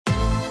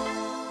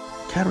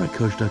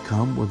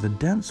CataractCoach.com with a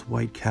dense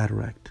white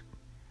cataract.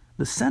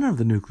 The center of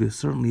the nucleus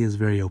certainly is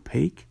very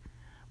opaque,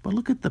 but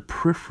look at the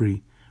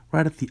periphery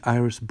right at the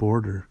iris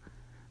border.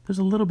 There's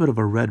a little bit of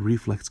a red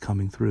reflex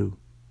coming through.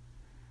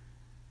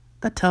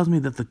 That tells me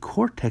that the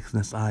cortex in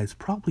this eye is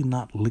probably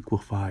not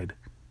liquified,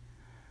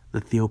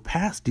 that the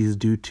opacity is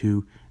due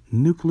to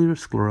nuclear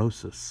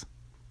sclerosis.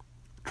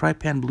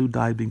 Trypan blue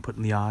dye being put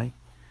in the eye.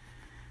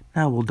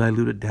 Now we'll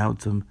dilute it down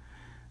with some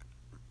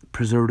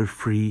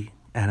preservative-free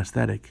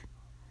anesthetic.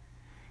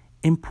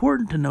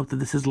 Important to note that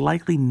this is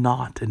likely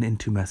not an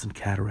intumescent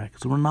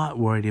cataract, so we're not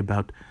worried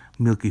about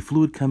milky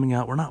fluid coming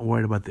out. We're not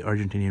worried about the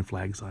Argentinian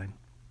Flag Sign.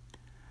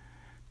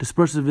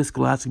 Dispersive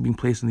viscoelastic being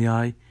placed in the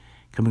eye,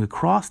 coming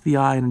across the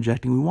eye and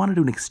injecting. We want to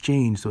do an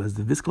exchange, so as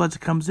the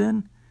viscoelastic comes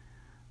in,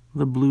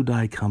 the blue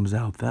dye comes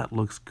out. That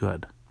looks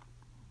good.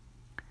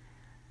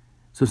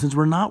 So since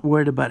we're not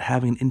worried about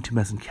having an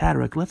intumescent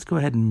cataract, let's go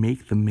ahead and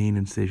make the main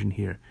incision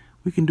here.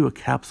 We can do a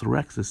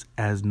capsulorhexis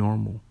as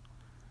normal.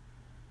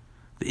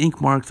 The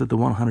ink marks at the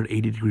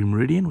 180-degree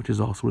meridian, which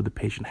is also where the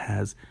patient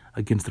has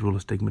against the rule of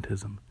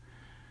astigmatism.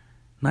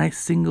 Nice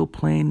single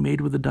plane made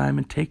with a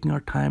diamond, taking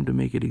our time to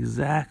make it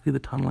exactly the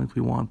tunnel length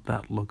we want.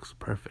 That looks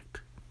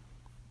perfect.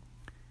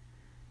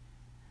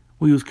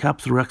 We'll use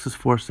capsulorhexis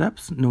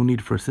forceps, no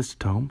need for a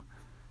cystotome.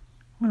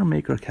 I'm going to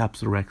make our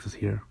capsulorhexis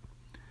here,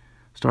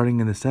 starting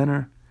in the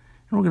center,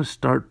 and we're going to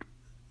start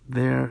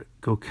there,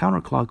 go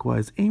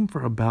counterclockwise, aim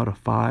for about a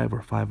 5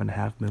 or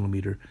 5.5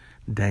 millimeter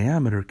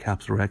diameter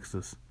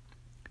capsulorhexis.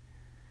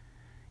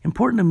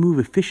 Important to move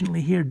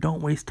efficiently here,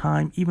 don't waste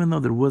time. Even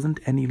though there wasn't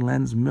any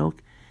lens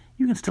milk,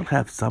 you can still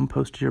have some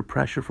posterior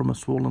pressure from a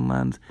swollen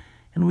lens,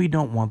 and we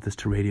don't want this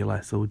to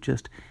radialize, so we'll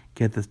just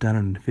get this done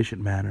in an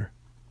efficient manner.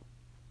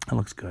 That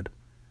looks good.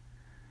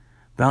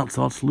 Balanced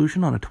salt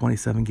solution on a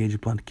 27 gauge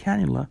blunt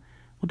cannula.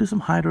 We'll do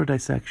some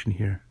hydrodissection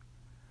here.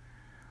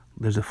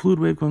 There's a fluid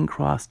wave going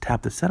across,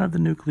 tap the center of the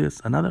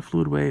nucleus, another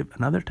fluid wave,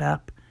 another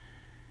tap,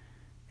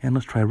 and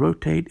let's try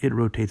rotate. It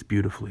rotates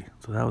beautifully,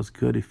 so that was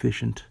good,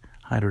 efficient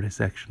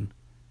hydrodissection.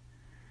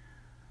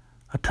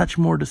 A touch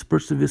more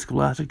dispersive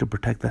viscoelastic to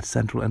protect that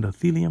central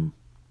endothelium.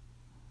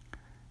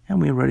 And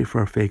we are ready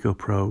for our phaco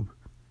probe.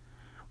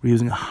 We're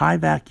using a high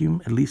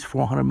vacuum, at least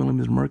 400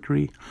 millimeters of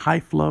mercury, high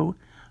flow,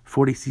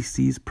 40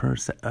 cc's per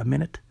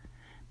minute.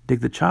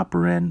 Dig the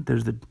chopper in.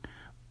 There's the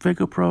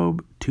phaco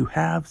probe, 2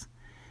 halves.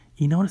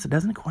 You notice it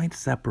doesn't quite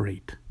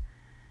separate.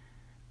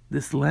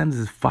 This lens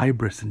is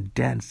fibrous and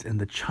dense, and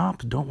the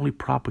chops don't really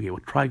propagate. We'll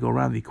try to go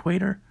around the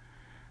equator.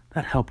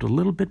 That helped a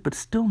little bit, but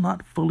still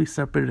not fully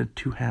separated in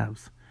 2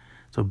 halves.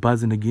 So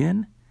buzz in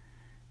again,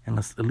 and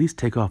let's at least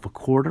take off a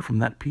quarter from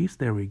that piece.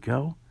 There we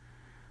go.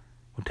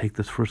 We'll take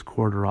this first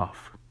quarter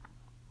off.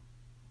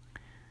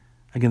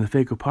 Again, the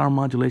phaco power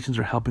modulations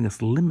are helping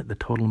us limit the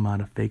total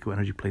amount of phaco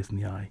energy placed in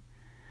the eye.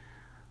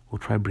 We'll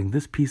try to bring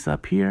this piece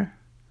up here.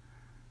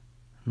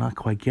 Not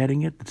quite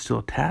getting it. It's still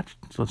attached,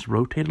 so let's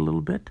rotate a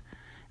little bit.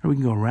 And we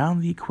can go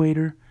around the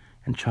equator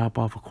and chop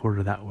off a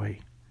quarter that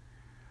way.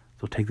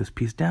 So take this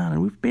piece down,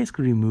 and we've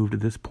basically removed at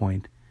this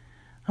point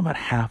about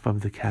half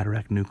of the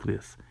cataract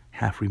nucleus.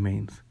 Half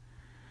remains.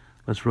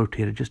 Let's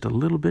rotate it just a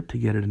little bit to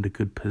get it into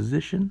good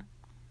position.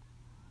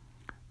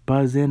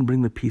 Buzz in,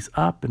 bring the piece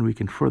up, and we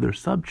can further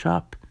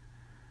sub-chop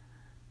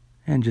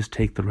and just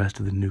take the rest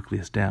of the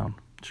nucleus down.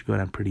 It should go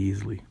down pretty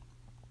easily.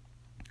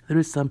 There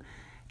is some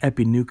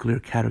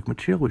epinuclear cataract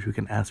material which we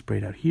can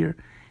aspirate out here.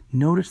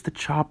 Notice the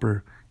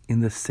chopper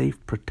in the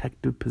safe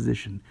protective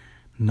position,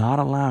 not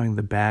allowing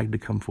the bag to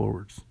come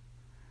forwards.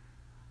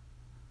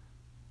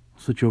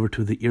 Switch over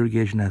to the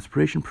irrigation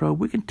aspiration probe.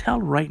 We can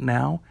tell right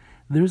now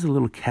there's a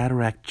little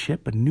cataract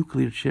chip, a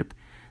nuclear chip,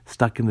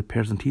 stuck in the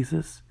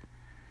paracentesis.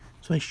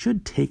 So I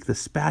should take the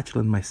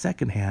spatula in my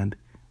second hand,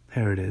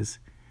 there it is,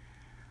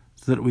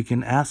 so that we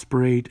can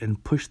aspirate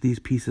and push these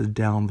pieces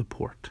down the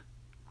port.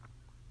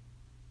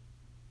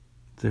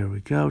 There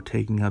we go,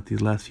 taking out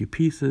these last few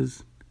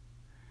pieces.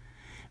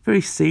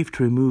 Very safe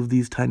to remove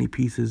these tiny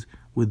pieces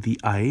with the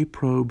IA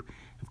probe.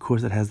 Of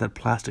course, it has that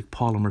plastic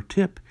polymer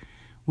tip,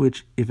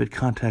 which, if it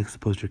contacts the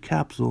posterior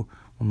capsule,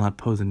 will not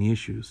pose any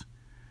issues.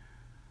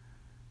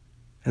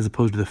 As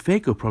opposed to the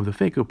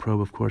phaco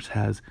probe, of course,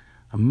 has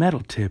a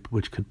metal tip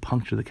which could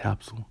puncture the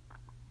capsule.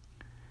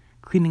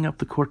 Cleaning up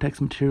the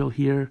cortex material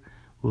here,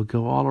 we'll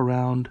go all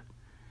around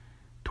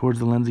towards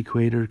the lens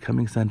equator,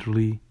 coming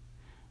centrally,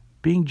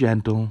 being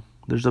gentle.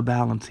 There's a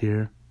balance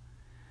here.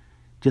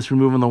 Just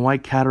removing the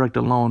white cataract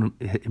alone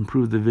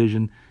improves the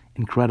vision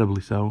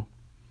incredibly so.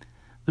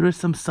 There is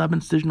some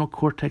subincisional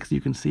cortex you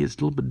can see. It's a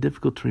little bit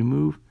difficult to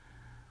remove.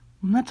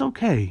 And that's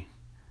okay.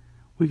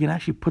 We can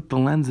actually put the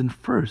lens in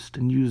first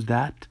and use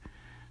that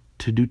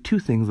to do 2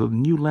 things. The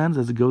new lens,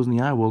 as it goes in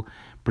the eye, will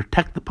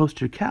protect the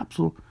posterior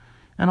capsule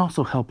and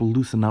also help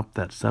loosen up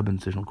that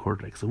subincisional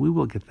cortex. So we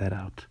will get that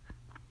out.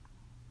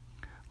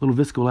 Little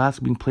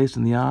viscoelastic being placed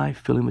in the eye,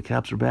 filling the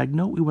capsular bag.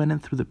 Note we went in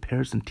through the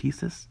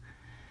paracentesis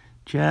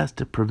just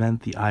to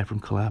prevent the eye from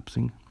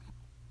collapsing.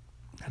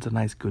 That's a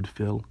nice good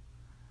fill.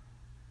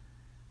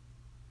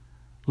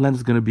 Lens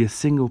is going to be a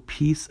single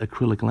piece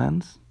acrylic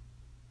lens.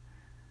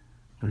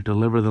 We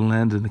deliver the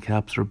lens in the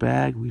capsular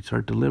bag. We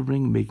start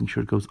delivering, making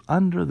sure it goes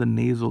under the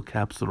nasal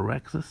capsular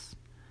rhexis.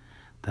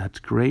 That's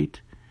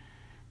great.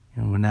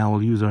 And now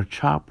we'll use our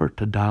chopper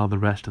to dial the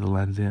rest of the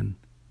lens in.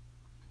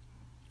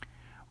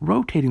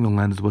 Rotating the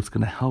lens is what's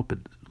going to help it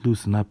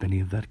loosen up any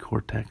of that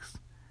cortex.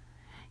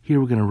 Here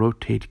we're going to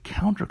rotate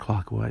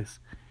counterclockwise.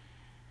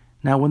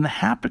 Now when the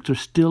haptics are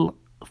still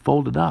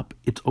folded up,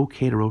 it's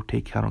okay to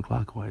rotate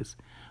counterclockwise.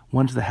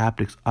 Once the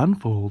haptics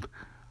unfold,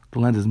 the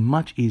lens is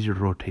much easier to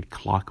rotate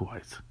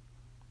clockwise.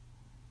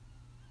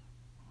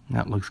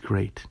 That looks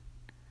great.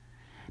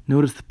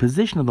 Notice the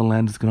position of the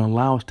lens is going to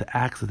allow us to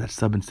access that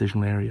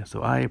subincisional area.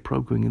 So eye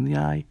probe going in the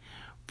eye.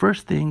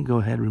 First thing, go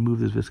ahead and remove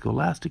this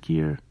viscoelastic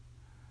here.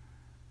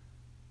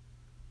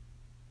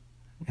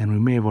 And we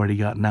may have already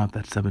gotten out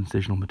that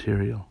subincisional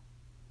material.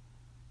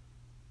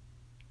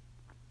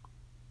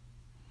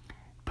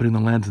 Putting the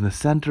lens in the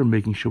center,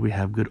 making sure we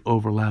have good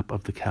overlap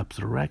of the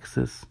capsular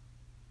rhexis.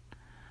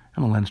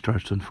 And the lens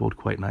starts to unfold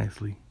quite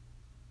nicely.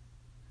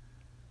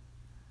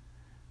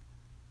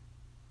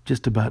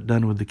 Just about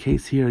done with the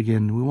case here.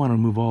 Again, we want to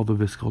remove all the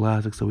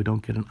viscoelastic so we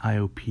don't get an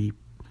IOP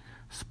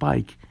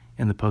spike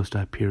in the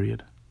post-op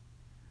period.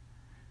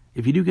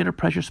 If you do get a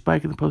pressure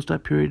spike in the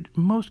post-op period,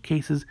 in most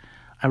cases,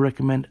 I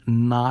recommend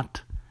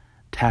not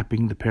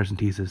tapping the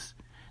paracentesis,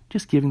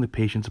 just giving the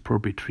patients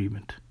appropriate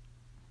treatment.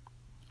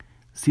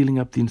 Sealing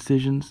up the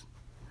incisions,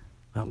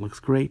 that looks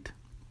great.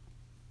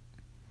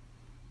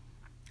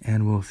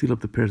 And we'll seal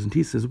up the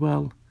paracentesis as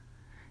well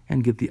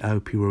and get the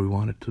IOP where we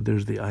want it. So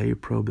there's the IA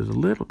probe. There's a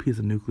little piece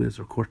of nucleus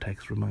or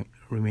cortex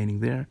remaining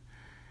there.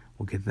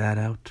 We'll get that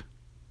out.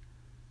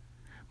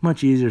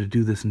 Much easier to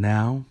do this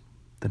now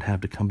than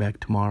have to come back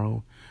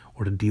tomorrow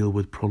or to deal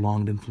with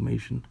prolonged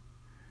inflammation.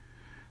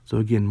 So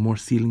again, more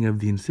sealing of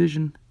the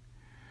incision,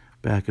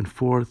 back and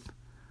forth,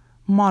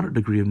 moderate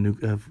degree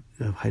of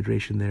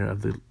hydration there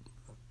of the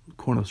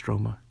corneal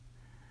stroma.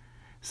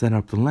 Set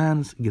up the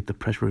lens, get the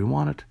pressure where we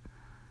want it,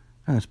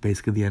 and that's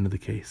basically the end of the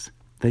case.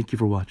 Thank you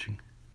for watching.